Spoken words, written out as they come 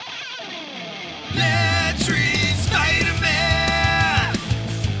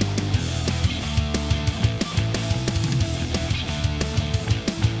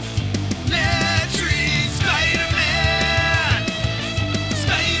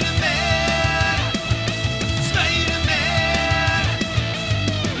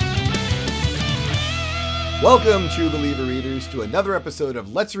Welcome, True Believer readers, to another episode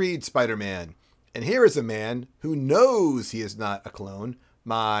of Let's Read Spider-Man. And here is a man who knows he is not a clone,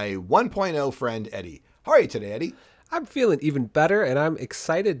 my 1.0 friend, Eddie. How are you today, Eddie? I'm feeling even better, and I'm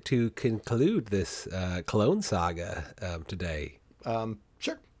excited to conclude this clone saga today.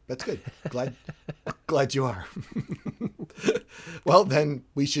 Sure, that's good. Glad you are. Well, then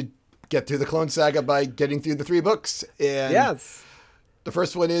we should get through the clone saga by getting through the 3 books. And yes. The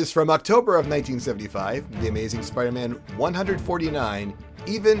first one is from October of 1975, The Amazing Spider-Man 149,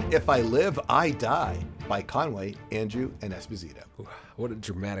 Even If I Live, I Die, by Conway, Andrew, and Esposito. What a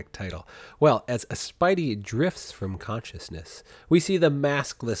dramatic title. Well, as a Spidey drifts from consciousness, we see the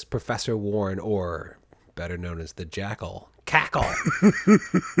maskless Professor Warren, or better known as the Jackal, cackle.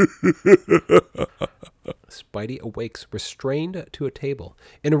 Spidey awakes restrained to a table.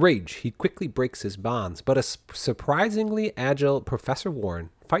 In a rage, he quickly breaks his bonds, but a surprisingly agile Professor Warren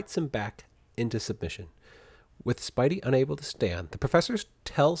fights him back into submission. With Spidey unable to stand, the professor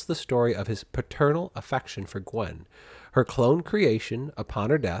tells the story of his paternal affection for Gwen, her clone creation upon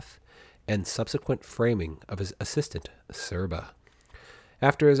her death, and subsequent framing of his assistant, Serba.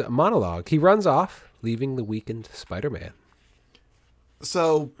 After his monologue, he runs off, leaving the weakened Spider-Man.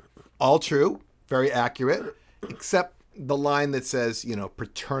 So, all true, very accurate, except the line that says,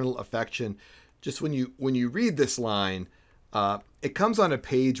 paternal affection. Just when you read this line, it comes on a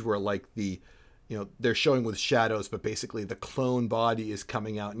page where they're showing with shadows, but basically the clone body is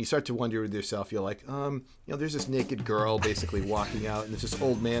coming out, and you start to wonder with yourself, you're like, there's this naked girl basically walking out, and there's this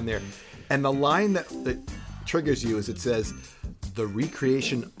old man there. And the line that triggers you is it says, the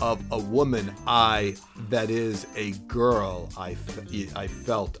recreation of a woman, that is a girl, I felt, you know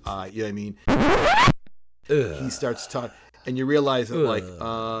what I mean? He starts talking, and you realize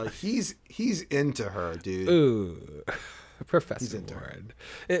that, he's into her, dude. Ooh. Professor Warren.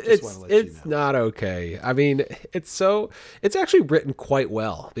 It's not okay. I mean, it's actually written quite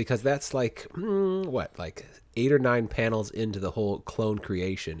well, because that's like 8 or 9 panels into the whole clone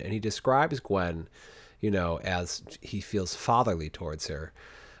creation, and he describes Gwen, as he feels fatherly towards her.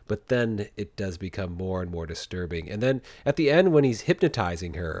 But then it does become more and more disturbing. And then at the end, when he's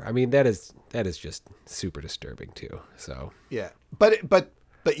hypnotizing her, I mean, that is just super disturbing too. So yeah, but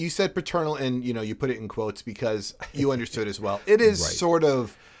you said paternal, and you put it in quotes because you understood as well. It is right.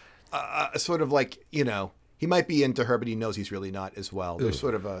 sort of like, he might be into her, but he knows he's really not as well. There's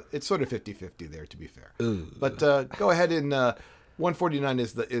it's sort of 50-50 there, to be fair. Ooh. But go ahead, and 149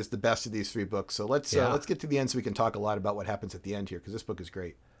 is the best of these 3 books. So let's get to the end so we can talk a lot about what happens at the end here, because this book is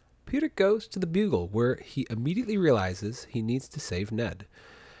great. Peter goes to the Bugle, where he immediately realizes he needs to save Ned.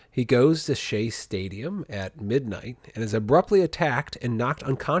 He goes to Shea Stadium at midnight and is abruptly attacked and knocked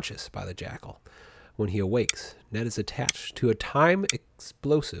unconscious by the Jackal. When he awakes, Ned is attached to a time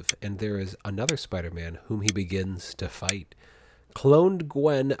explosive, and there is another Spider-Man whom he begins to fight. Cloned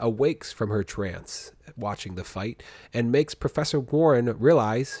Gwen awakes from her trance, watching the fight, and makes Professor Warren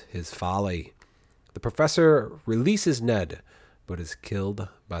realize his folly. The professor releases Ned, but is killed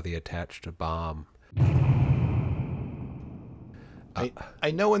by the attached bomb.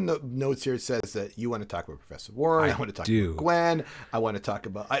 I know in the notes here it says that you want to talk about Professor Warren. I want to talk about Gwen. I want to talk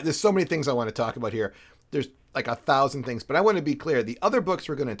about... there's so many things I want to talk about here. There's like 1,000 things, but I want to be clear. The other books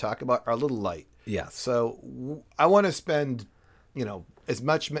we're going to talk about are a little light. Yes. So I want to spend, as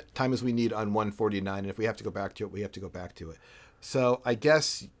much time as we need on 149, and if we have to go back to it, we have to go back to it. So I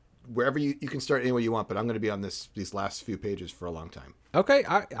guess wherever you can start anywhere you want, but I'm going to be on these last few pages for a long time. Okay,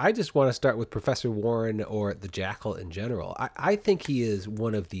 I just want to start with Professor Warren, or the Jackal in general. I think he is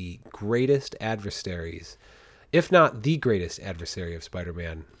one of the greatest adversaries, if not the greatest adversary of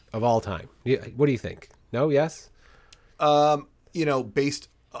Spider-Man of all time. What do you think? No? Yes? Based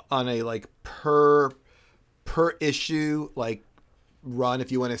on a per issue run,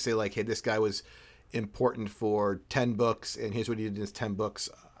 if you want to say hey, this guy was important for 10 books and here's what he did in his 10 books,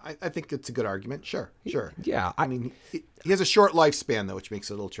 I think it's a good argument. Sure. Yeah. I mean, he has a short lifespan, though, which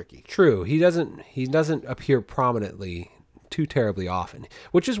makes it a little tricky. True. He doesn't appear prominently too terribly often,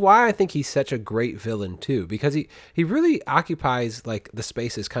 which is why I think he's such a great villain, too, because he really occupies the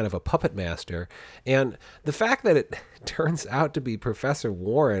space as kind of a puppet master. And the fact that it turns out to be Professor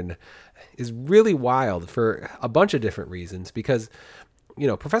Warren is really wild for a bunch of different reasons, because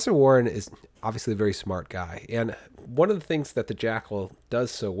Professor Warren is obviously a very smart guy. And one of the things that the Jackal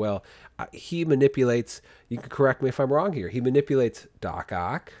does so well, he manipulates, you can correct me if I'm wrong here, he manipulates Doc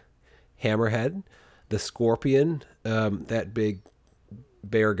Ock, Hammerhead, the Scorpion, that big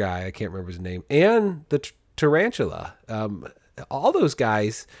bear guy, I can't remember his name, and the Tarantula. All those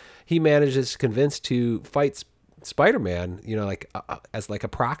guys he manages to convince to fight Spider-Man, as a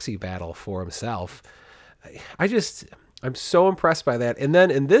proxy battle for himself. I'm so impressed by that. And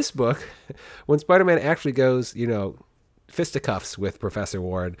then in this book, when Spider-Man actually goes, fisticuffs with Professor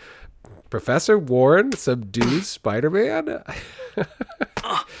Warren, Professor Warren subdues Spider-Man.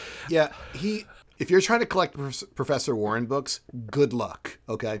 Yeah, if you're trying to collect Professor Warren books, good luck,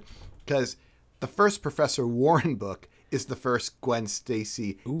 okay? Because the first Professor Warren book is the first Gwen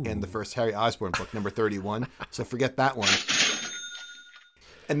Stacy and the first Harry Osborn book, number 31. So forget that one.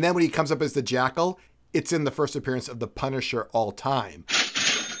 And then when he comes up as the Jackal, it's in the first appearance of the Punisher all time.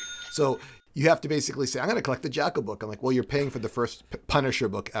 So you have to basically say, I'm going to collect the Jackal book. I'm like, well, you're paying for the first Punisher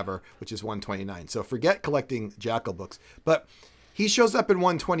book ever, which is 129. So forget collecting Jackal books. But he shows up in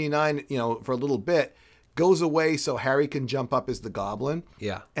 129, for a little bit, goes away so Harry can jump up as the Goblin.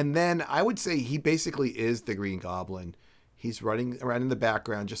 Yeah. And then I would say he basically is the Green Goblin. He's running around in the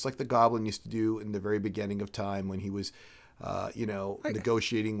background, just like the Goblin used to do in the very beginning of time when he was,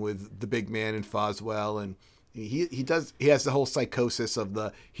 negotiating with the big man in Foswell. And he has the whole psychosis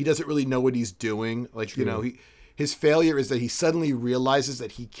of he doesn't really know what he's doing. Like, True. his failure is that he suddenly realizes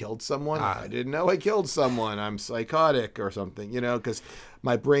that he killed someone. I didn't know I killed someone. I'm psychotic or something, because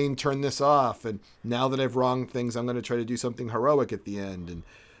my brain turned this off. And now that I've wronged things, I'm going to try to do something heroic at the end. And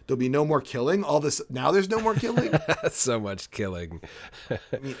there'll be no more killing. Now there's no more killing. So much killing. I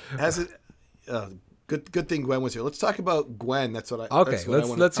mean, good thing Gwen was here. Let's talk about Gwen. That's what I. Okay, that's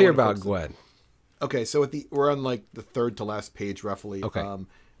what let's hear about Gwen. Okay, so we're on like the third to last page, roughly. Okay.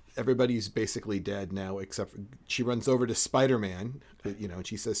 Everybody's basically dead now, except for she runs over to Spider-Man, and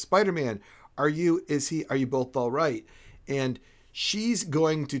she says, "Spider-Man, are you both all right?" And she's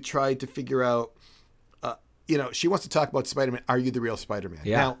going to try to figure out, she wants to talk about Spider-Man. Are you the real Spider-Man?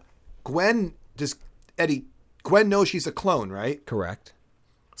 Yeah. Now, Gwen knows she's a clone, right? Correct.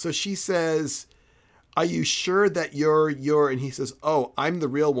 So she says, are you sure that you're, and he says, oh, I'm the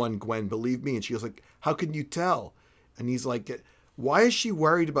real one, Gwen, believe me. And she goes like, how can you tell? And he's like, why is she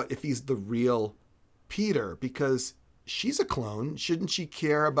worried about if he's the real Peter? Because she's a clone. Shouldn't she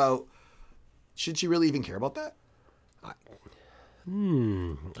really even care about that?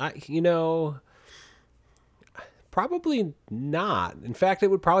 Probably not. In fact, it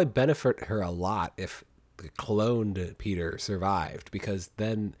would probably benefit her a lot if the cloned Peter survived, because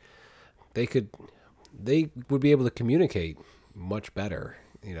then they would be able to communicate much better,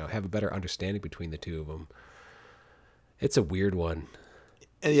 have a better understanding between the two of them. It's a weird one.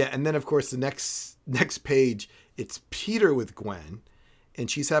 And then of course the next page, it's Peter with Gwen, and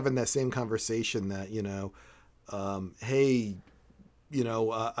she's having that same conversation that, hey,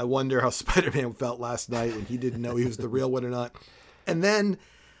 I wonder how Spider-Man felt last night when he didn't know he was the real one or not. And then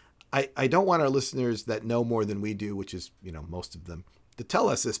I don't want our listeners that know more than we do, which is, most of them, to tell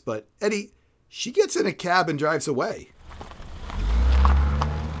us this, but Eddie, she gets in a cab and drives away.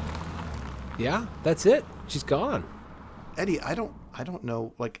 Yeah, that's it. She's gone. Eddie, I don't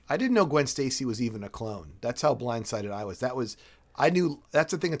know. Like, I didn't know Gwen Stacy was even a clone. That's how blindsided I was.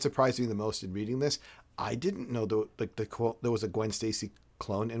 That's the thing that surprised me the most in reading this. I didn't know there was a Gwen Stacy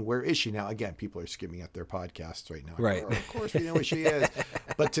clone, and where is she now? Again, people are skimming at their podcasts right now. Right. Oh, of course we know where she is.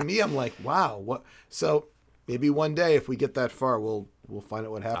 But to me, I'm like, wow, what? So maybe one day, if we get that far, we'll find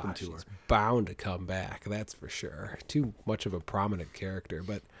out what happened to her. She's bound to come back, that's for sure. Too much of a prominent character.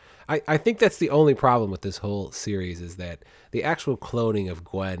 But I think that's the only problem with this whole series, is that the actual cloning of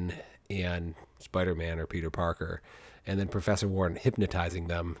Gwen and Spider-Man or Peter Parker, and then Professor Warren hypnotizing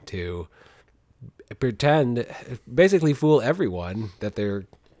them to pretend, basically fool everyone that they're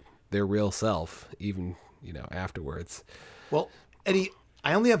their real self, even, afterwards. Well, Eddie,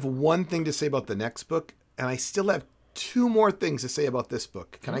 I only have one thing to say about the next book, and I still have two more things to say about this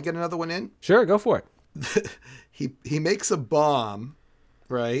book. Can I get another one in? Sure, go for it. He makes a bomb,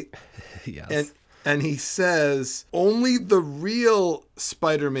 right? Yes. And he says, only the real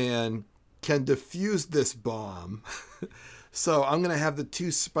Spider-Man can defuse this bomb. So I'm going to have the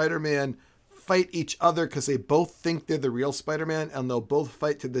two Spider-Man fight each other because they both think they're the real Spider-Man, and they'll both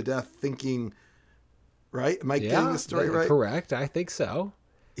fight to the death thinking, right? Am I getting the story right? Correct. I think so.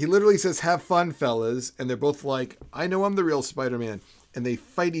 He literally says, have fun, fellas. And they're both like, I know I'm the real Spider-Man. And they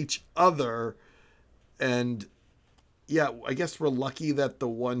fight each other. And yeah, I guess we're lucky that the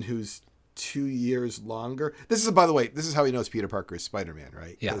one who's 2 years longer. This is, by the way, this is how he knows Peter Parker is Spider-Man,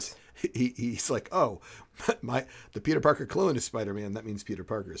 right? Yes. He's like, oh, the Peter Parker clone is Spider-Man. That means Peter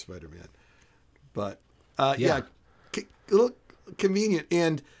Parker is Spider-Man. But a little convenient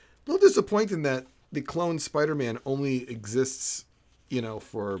and a little disappointing that the clone Spider-Man only exists,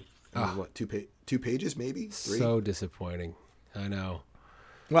 for two pages, maybe 3. So disappointing. I know.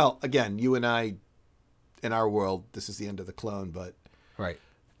 Well, again, you and I, in our world, this is the end of the clone, but right.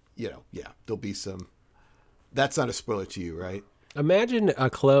 there'll be some That's not a spoiler to you, right? Imagine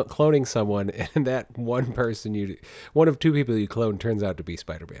cloning someone, and that one person one of two people you clone turns out to be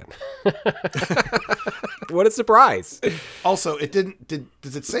Spider-Man. What a surprise! Also,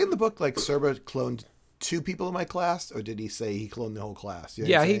 does it say in the book like Serba cloned 2 people in my class, or did he say he cloned the whole class? You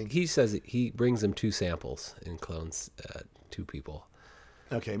know what I'm saying? he says he brings them 2 samples and clones 2 people.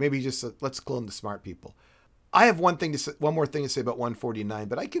 Okay, maybe just let's clone the smart people. I have one more thing to say about 149,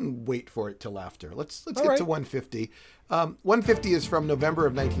 but I can wait for it till after. Let's get right. to 150. 150 is from November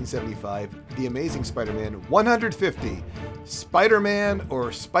of 1975. The Amazing Spider-Man 150, Spider-Man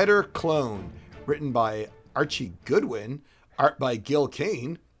or Spider Clone, written by Archie Goodwin, art by Gil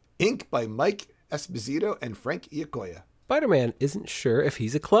Kane, ink by Mike Esposito and Frank Iacocca. Spider-Man isn't sure if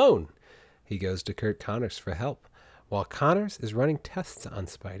he's a clone. He goes to Curt Connors for help. While Connors is running tests on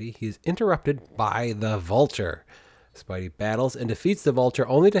Spidey, he is interrupted by the Vulture. Spidey battles and defeats the Vulture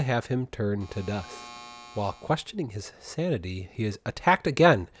only to have him turn to dust. While questioning his sanity, he is attacked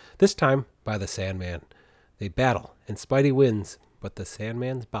again, this time by the Sandman. They battle, and Spidey wins, but the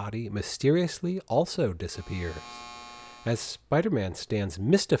Sandman's body mysteriously also disappears. As Spider-Man stands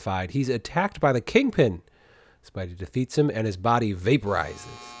mystified, he's attacked by the Kingpin. Spidey defeats him, and his body vaporizes.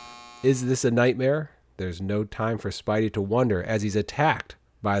 Is this a nightmare? There's no time for Spidey to wonder as he's attacked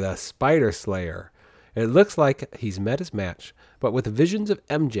by the Spider Slayer. It looks like he's met his match, but with visions of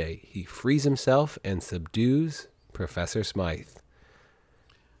MJ, he frees himself and subdues Professor Smythe.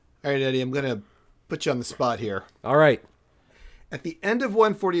 All right, Eddie, I'm going to put you on the spot here. All right. At the end of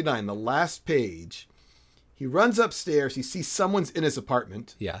 149, the last page, he runs upstairs. He sees someone's in his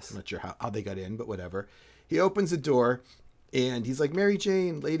apartment. Yes. I'm not sure how they got in, but whatever. He opens the door. And he's like, Mary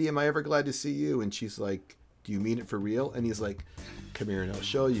Jane, lady, am I ever glad to see you? And she's like, do you mean it for real? And he's like, come here and I'll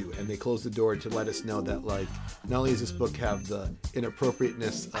show you. And they close the door to let us know that, like, not only does this book have the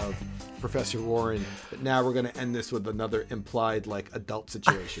inappropriateness of Professor Warren, but now we're going to end this with another implied, like, adult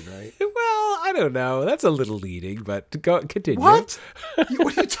situation, right? Well, I don't know. That's a little leading, but continue. What?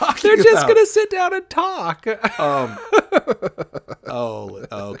 What are you talking They're about? just going to sit down and talk. Oh,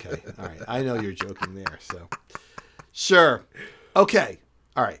 okay. All right. I know you're joking there, so... Sure. Okay.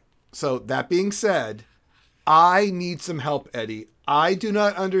 All right. So that being said, I need some help, Eddie. I do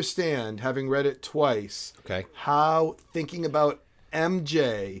not understand, having read it twice, Okay. how thinking about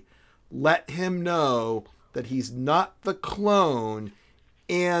MJ let him know that he's not the clone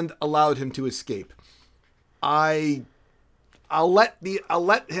and allowed him to escape. I'll let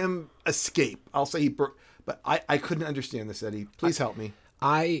him escape. I'll say but I couldn't understand this, Eddie. Please help me.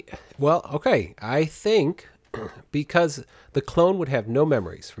 Okay. I think because the clone would have no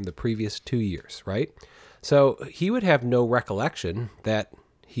memories from the previous 2 years, right? So he would have no recollection that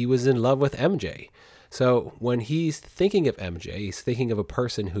he was in love with MJ. So when he's thinking of MJ, he's thinking of a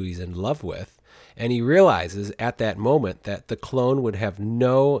person who he's in love with, and he realizes at that moment that the clone would have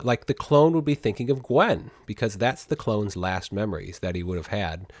the clone would be thinking of Gwen, because that's the clone's last memories that he would have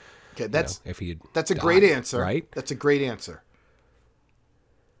had. Okay, that's a great answer, right? That's a great answer.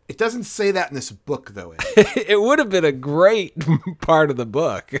 It doesn't say that in this book, though. It would have been a great part of the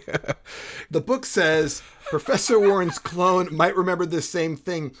book. The book says Professor Warren's clone might remember the same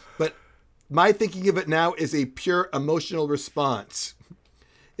thing, but my thinking of it now is a pure emotional response.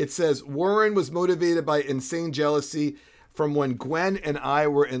 It says Warren was motivated by insane jealousy from when Gwen and I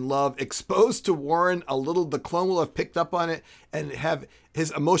were in love. Exposed to Warren a little, the clone will have picked up on it and have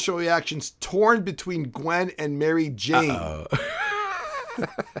his emotional reactions torn between Gwen and Mary Jane.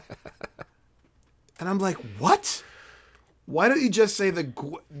 And I'm like, what? Why don't you just say the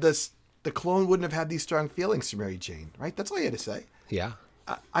clone wouldn't have had these strong feelings for Mary Jane, right? That's all you had to say. Yeah.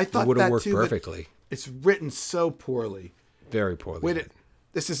 I thought it would have that worked too, perfectly. It's written so poorly. Very poorly. Wait,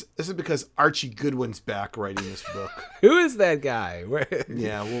 this is because Archie Goodwin's back writing this book. Who is that guy?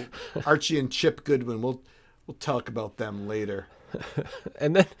 Yeah, Archie and Chip Goodwin. We'll talk about them later.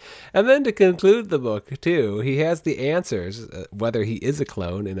 And then to conclude the book too, he has the answers whether he is a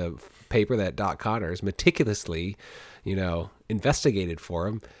clone in a paper that Doc Connors meticulously, investigated for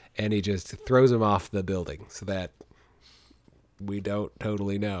him, and he just throws him off the building so that we don't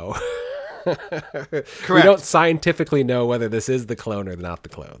totally know. Correct. We don't scientifically know whether this is the clone or not the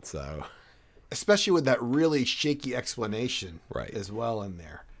clone. So, especially with that really shaky explanation, right, as well in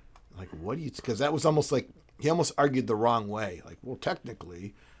there. Like, what do you? Because that was almost like he almost argued the wrong way. Like, well,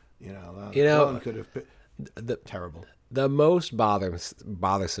 technically, clone could have been terrible. The most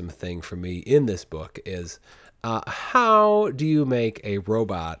bothersome thing for me in this book is how do you make a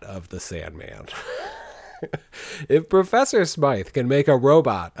robot of the Sandman? If Professor Smythe can make a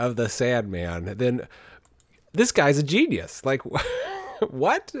robot of the Sandman, then this guy's a genius. Like,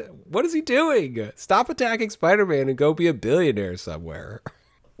 What? What is he doing? Stop attacking Spider-Man and go be a billionaire somewhere.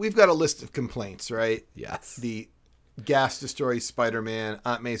 We've got a list of complaints, right? Yes. The gas destroys Spider-Man.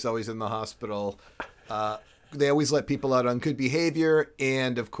 Aunt May's always in the hospital. They always let people out on good behavior.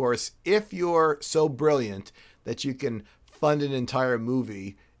 And, of course, if you're so brilliant that you can fund an entire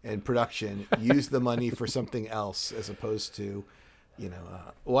movie and production, use the money for something else as opposed to,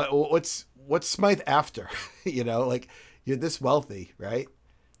 what's Smythe after? Like, you're this wealthy, right?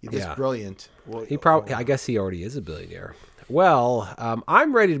 You're this brilliant. Well, I guess he already is a billionaire. Well,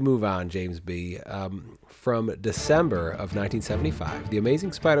 I'm ready to move on, James B. From December of 1975, The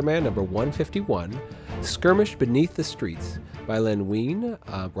Amazing Spider-Man number 151, Skirmish Beneath the Streets by Len Wein,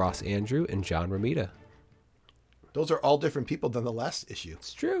 Ross Andru, and John Romita. Those are all different people than the last issue.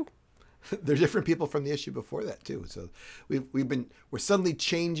 It's true. They're different people from the issue before that too. So we're suddenly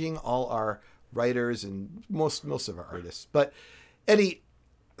changing all our writers and most of our artists. But Eddie,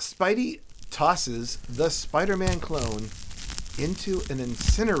 Spidey tosses the Spider-Man clone into an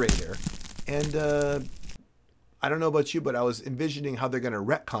incinerator, and I don't know about you, but I was envisioning how they're going to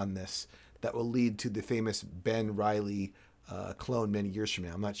retcon this that will lead to the famous Ben Reilly clone many years from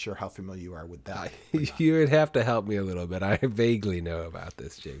now. I'm not sure how familiar you are with that. You would have to help me a little bit. I vaguely know about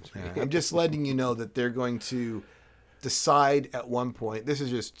this, James. I'm just letting you know that they're going to decide at one point. This is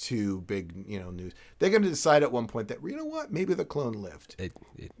just too big, news. They're going to decide at one point that, you know what, maybe the clone lived. It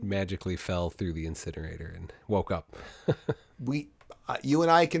magically fell through the incinerator and woke up. You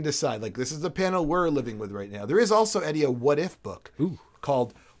and I can decide. Like, this is the panel we're living with right now. There is also, Eddie, a what if book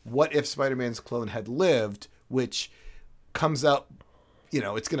called "What If Spider-Man's Clone Had Lived," which comes out,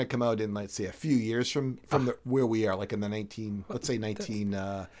 it's going to come out in, let's say, a few years from where we are, like in the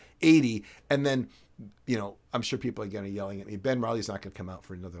 1980. And then, I'm sure people are going to be yelling at me. Ben Reilly's not going to come out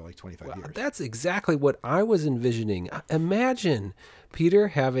for another 25 years. That's exactly what I was envisioning. Imagine Peter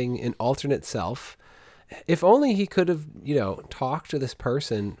having an alternate self. If only he could have, talked to this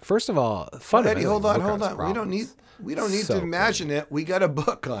person. First of all, Eddie, hold on. We don't need to imagine it. We got a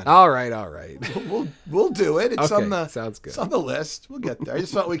book on it. All right. We'll do it. It's okay, sounds good. It's on the list. We'll get there. I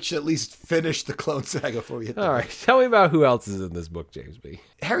just thought we should at least finish the Clone Saga before we hit the All right. Tell me about who else is in this book, James B.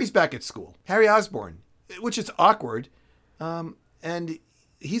 Harry's back at school. Harry Osborn, which is awkward. And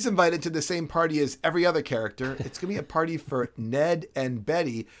he's invited to the same party as every other character. It's going to be a party for Ned and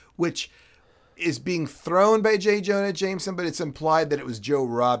Betty, which is being thrown by J. Jonah Jameson, but it's implied that it was Joe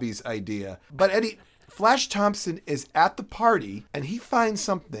Robbie's idea. But Eddie, Flash Thompson is at the party, and he finds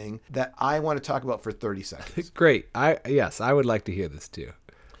something that I want to talk about for 30 seconds. Great. I would like to hear this too.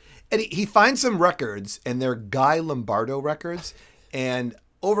 And he finds some records, and they're Guy Lombardo records, and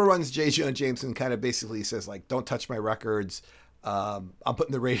overruns J. Jonah Jameson, kind of basically says, like, don't touch my records. I'm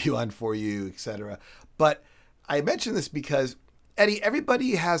putting the radio on for you, etc. But I mention this because, Eddie,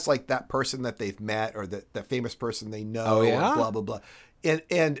 everybody has like that person that they've met or the famous person they know, or blah, blah, blah.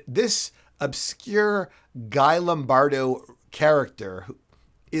 And this obscure Guy Lombardo character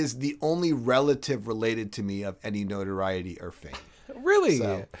is the only relative related to me of any notoriety or fame. Really?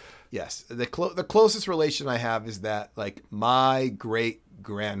 So, yes. The closest relation I have is that, like, my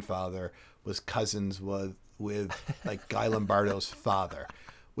great-grandfather was cousins with like Guy Lombardo's father,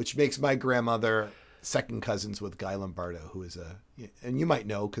 which makes my grandmother second cousins with Guy Lombardo, who is and you might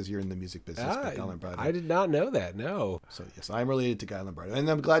know because you're in the music business. But Guy Lombardo, I did not know that. No. So yes, I'm related to Guy Lombardo, and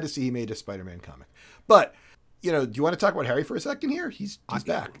I'm glad to see he made a Spider-Man comic. But do you want to talk about Harry for a second here? He's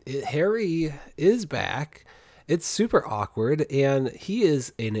back. Harry is back. It's super awkward, and he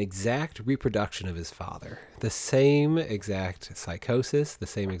is an exact reproduction of his father. The same exact psychosis, the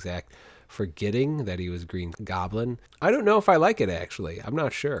same exact forgetting that he was Green Goblin. I don't know if I like it, actually. I'm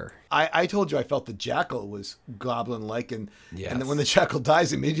not sure. I told you I felt the Jackal was Goblin-like, and then when the Jackal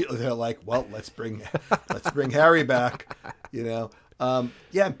dies, immediately they're like, well, let's bring Harry back,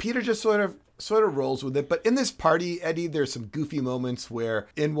 and Peter just sort of rolls with it. But in this party, Eddie, there's some goofy moments where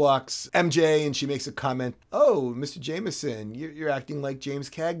in walks MJ and she makes a comment, oh, Mr. Jameson, you're acting like James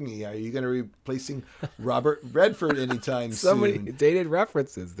Cagney. Are you going to be replacing Robert Redford anytime soon? So many dated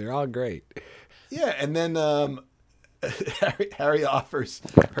references. They're all great. Yeah, and then Harry offers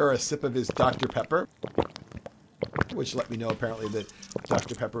her a sip of his Dr. Pepper, which let me know apparently that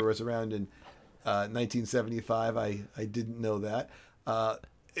Dr. Pepper was around in 1975. I didn't know that.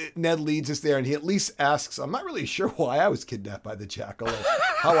 Ned leads us there, and he at least asks, I'm not really sure why I was kidnapped by the Jackal or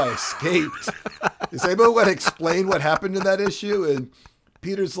how I escaped. Does anybody want to explain what happened in that issue? And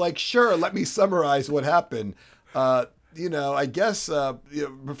Peter's like, sure, let me summarize what happened. I guess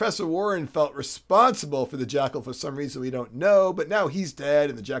Professor Warren felt responsible for the Jackal for some reason we don't know, but now he's dead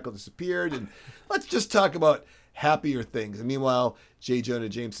and the Jackal disappeared. And let's just talk about happier things. And meanwhile, J. Jonah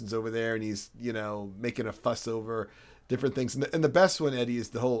Jameson's over there and he's, making a fuss over different things. And the best one, Eddie, is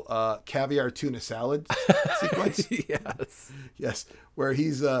the whole caviar tuna salad sequence. Yes. Where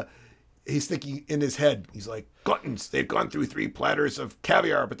he's thinking in his head, he's like, gluttons, they've gone through 3 platters of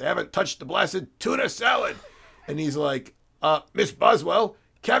caviar, but they haven't touched the blasted tuna salad. And he's like, Miss Boswell,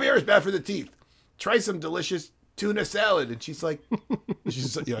 caviar is bad for the teeth. Try some delicious tuna salad. And she's like,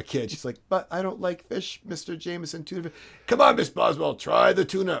 she's a kid. She's like, but I don't like fish, Mr. Jameson. Tuna. Come on, Miss Boswell, try the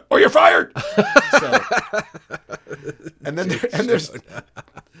tuna or you're fired. And then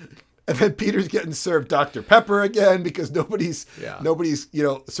Peter's getting served Dr. Pepper again because nobody's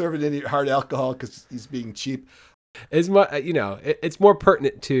serving any hard alcohol because he's being cheap. It's more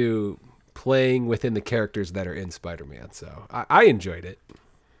pertinent to playing within the characters that are in Spider-Man. So I enjoyed it.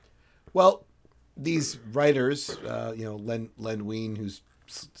 Well, these writers, Len Wein, who's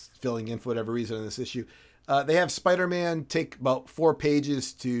filling in for whatever reason on this issue, they have Spider-Man take about 4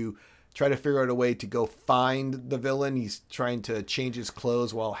 pages to try to figure out a way to go find the villain. He's trying to change his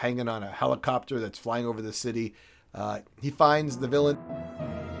clothes while hanging on a helicopter that's flying over the city. He finds the villain.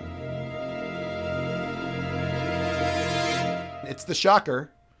 It's the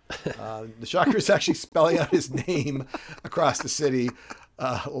Shocker. The Shocker is actually spelling out his name across the city,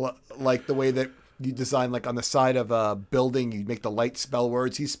 like the way that you design, like on the side of a building, you make the light spell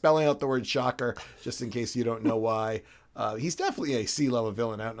words. He's spelling out the word Shocker, just in case you don't know why. He's definitely a C-level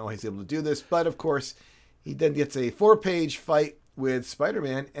villain. I don't know how he's able to do this, but of course, he then gets a 4-page fight with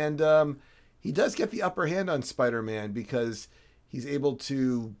Spider-Man, and he does get the upper hand on Spider-Man because he's able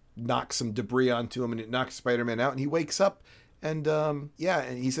to knock some debris onto him, and it knocks Spider-Man out, and he wakes up, and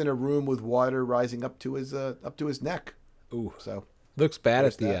and he's in a room with water rising up to his neck. Ooh, so looks bad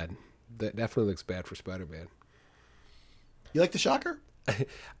at the end. That definitely looks bad for Spider-Man. You like the Shocker?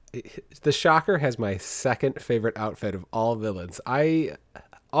 The Shocker has my second favorite outfit of all villains. I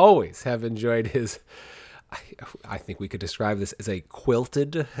always have enjoyed his. I think we could describe this as a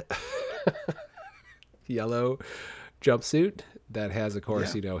quilted yellow jumpsuit that has, of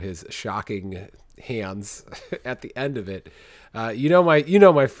course, his shocking hands at the end of it.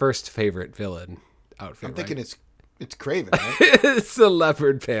 My first favorite villain outfit. I'm thinking it's Kraven, right? It's the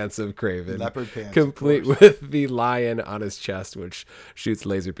leopard pants of Kraven. Leopard pants, complete with the lion on his chest, which shoots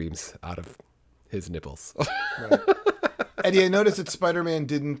laser beams out of his nipples. Right. Eddie, I noticed that Spider-Man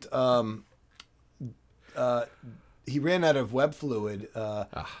didn't. He ran out of web fluid,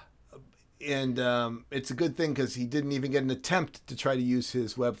 and it's a good thing because he didn't even get an attempt to try to use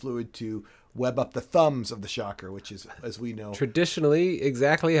his web fluid to web up the thumbs of the Shocker, which is, as we know, traditionally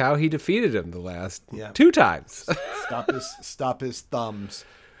exactly how he defeated him the last 2 times. Stop his thumbs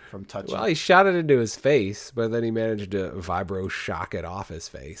from touching. Well, he shot it into his face, but then he managed to vibro shock it off his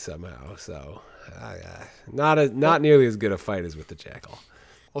face somehow. So not nearly as good a fight as with the Jackal.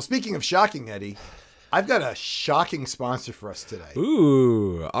 Well, speaking of shocking, Eddie, I've got a shocking sponsor for us today.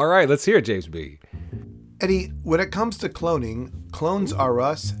 Ooh, all right, let's hear it, James B. Eddie, when it comes to cloning, Clones R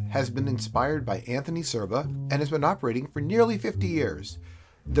Us has been inspired by Anthony Serba and has been operating for nearly 50 years.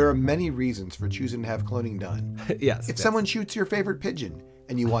 There are many reasons for choosing to have cloning done. Yes. If someone shoots your favorite pigeon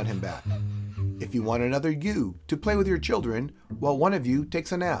and you want him back. If you want another you to play with your children while one of you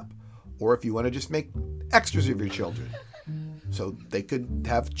takes a nap. Or if you want to just make extras of your children so they could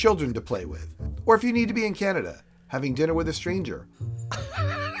have children to play with. Or if you need to be in Canada having dinner with a stranger.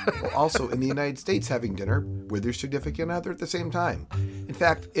 Or also in the United States having dinner with your significant other at the same time. In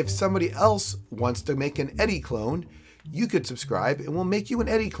fact, if somebody else wants to make an Eddie clone, you could subscribe and we'll make you an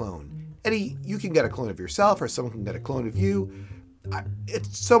Eddie clone. Eddie, you can get a clone of yourself or someone can get a clone of you.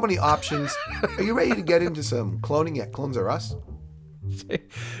 It's so many options. Are you ready to get into some cloning at Clones R Us?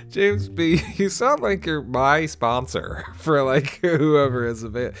 James B, you sound like you're my sponsor for like whoever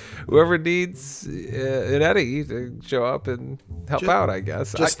needs an Eddie to show up and help out, I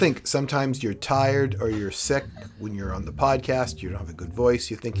guess. Think sometimes you're tired or you're sick when you're on the podcast, you don't have a good voice,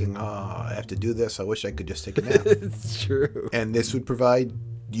 you're thinking, I have to do this, I wish I could just take a nap. It's true. And this would provide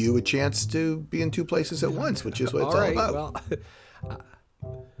you a chance to be in 2 places at once, which is what it's all about. Well,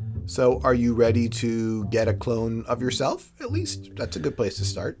 so are you ready to get a clone of yourself? At least that's a good place to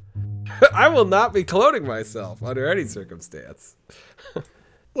start. I will not be cloning myself under any circumstance.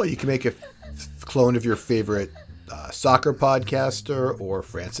 Well, you can make a clone of your favorite soccer podcaster or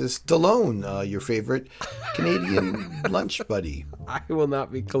Francis Stallone, your favorite Canadian lunch buddy. I will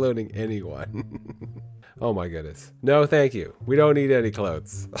not be cloning anyone. Oh my goodness. No, thank you. We don't need any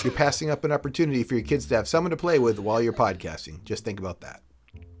clones. You're passing up an opportunity for your kids to have someone to play with while you're podcasting. Just think about that.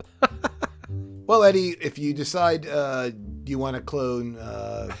 Well, Eddie, if you decide you want to clone,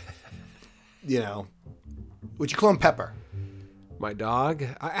 Would you clone Pepper? My dog?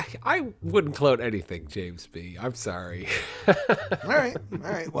 I wouldn't clone anything, James B. I'm sorry. All right.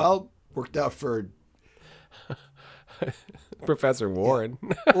 Well, worked out for Professor Warren.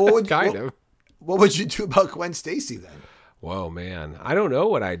 What would, Kind of. What would you do about Gwen Stacy then? Whoa, man. I don't know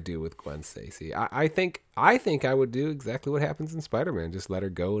what I'd do with Gwen Stacy. I think I would do exactly what happens in Spider-Man. Just let her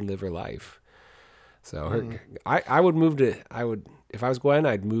go and live her life. So I would move to, if I was Gwen,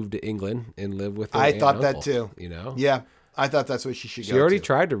 I'd move to England and live with her I aunt thought and that uncle, too. You know? Yeah, I thought that's what she should go She already to.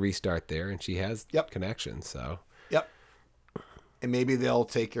 tried to restart there, and she has Yep. connections. So Yep. And maybe they'll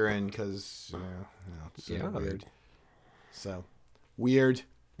take her in because it's sort of Yeah, weird. So weird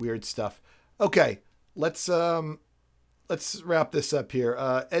stuff. Okay, let's wrap this up here.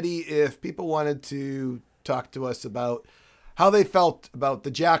 Eddie, if people wanted to talk to us about how they felt about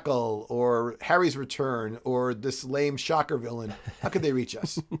the Jackal or Harry's return or this lame Shocker villain, how could they reach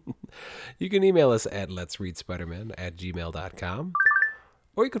us? you can email us at letsreadspiderman@gmail.com,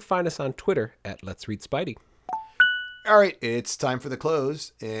 or you could find us on Twitter at Let's Read Spidey. All right, it's time for the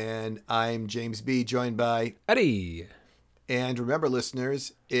close, and I'm James B., joined by Eddie. And remember,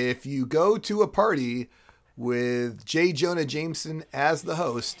 listeners, if you go to a party with J. Jonah Jameson as the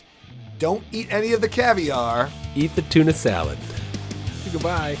host, don't eat any of the caviar. Eat the tuna salad.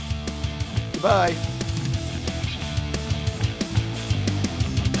 Goodbye. Goodbye.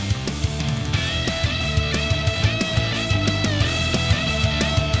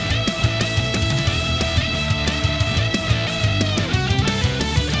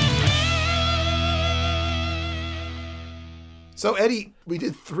 So, Eddie, we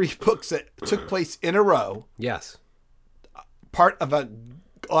did 3 books that took place in a row, Yes. part of an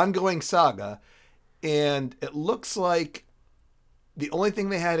ongoing saga, and it looks like the only thing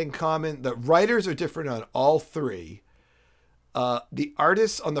they had in common, the writers are different on all 3. The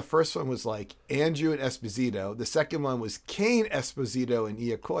artists on the first one was like Andrew and Esposito. The second one was Kane Esposito and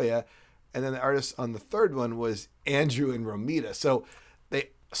Iyakoya. And then the artist on the third one was Andrew and Romita. So they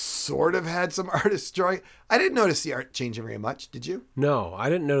sort of had some artists drawing. I didn't notice the art changing very much. Did you? No, I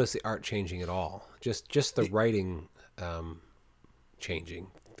didn't notice the art changing at all. Just the writing changing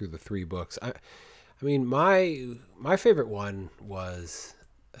through the 3 books. I mean, my favorite one was,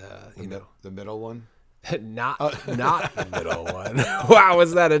 The middle one? not the middle one. Wow,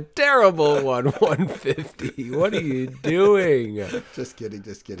 was that a terrible one? 150. What are you doing? Just kidding.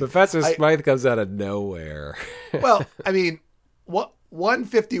 Professor Smythe comes out of nowhere. Well, I mean, what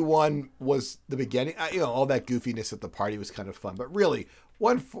 151 was the beginning. All that goofiness at the party was kind of fun, but really,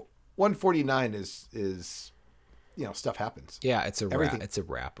 149 is stuff happens. Yeah, it's a Everything- it's a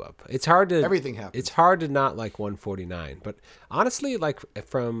wrap up. It's hard to Everything happens. It's hard to not like 149, but honestly, like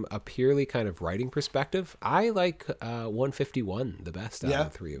from a purely kind of writing perspective, I like 151 the best out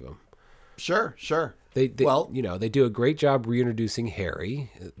of the 3 of them. Sure. They Well- they do a great job reintroducing Harry.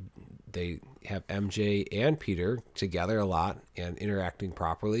 They have MJ and Peter together a lot and interacting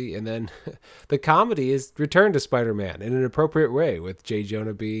properly. And then the comedy is Return to Spider-Man in an appropriate way with J.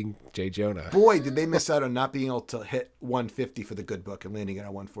 Jonah being J. Jonah. Boy, did they miss out on not being able to hit 150 for the good book and landing it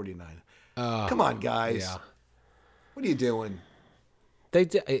on 149. Come on, guys. Yeah. What are you doing? They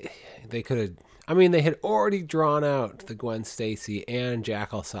could have. I mean, they had already drawn out the Gwen Stacy and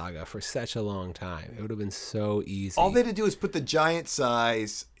Jackal saga for such a long time. It would have been so easy. All they had to do is put the giant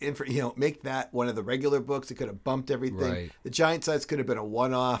size in for, make that one of the regular books. It could have bumped everything. Right. The giant size could have been a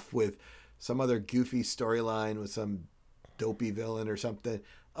one-off with some other goofy storyline with some dopey villain or something.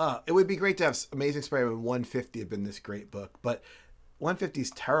 It would be great to have Amazing Spider-Man 150 have been this great book, but 150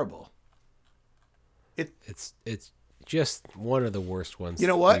 is terrible. It's just one of the worst ones You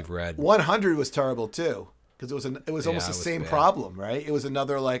know what? we've read. 100 was terrible too because it was almost the it was same bad. problem, right? It was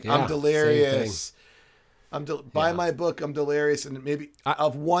another like Yeah, I'm same delirious. Buy Yeah. my book. I'm delirious, and maybe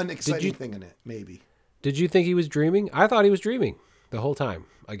of one exciting thing in it. Maybe Did you think he was dreaming? I thought he was dreaming the whole time.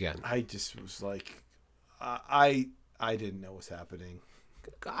 Again, I just was like, I didn't know what was happening.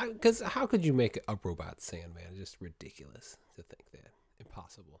 because how could you make a robot Sandman? It's just ridiculous to think that.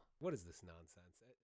 Impossible. What is this nonsense?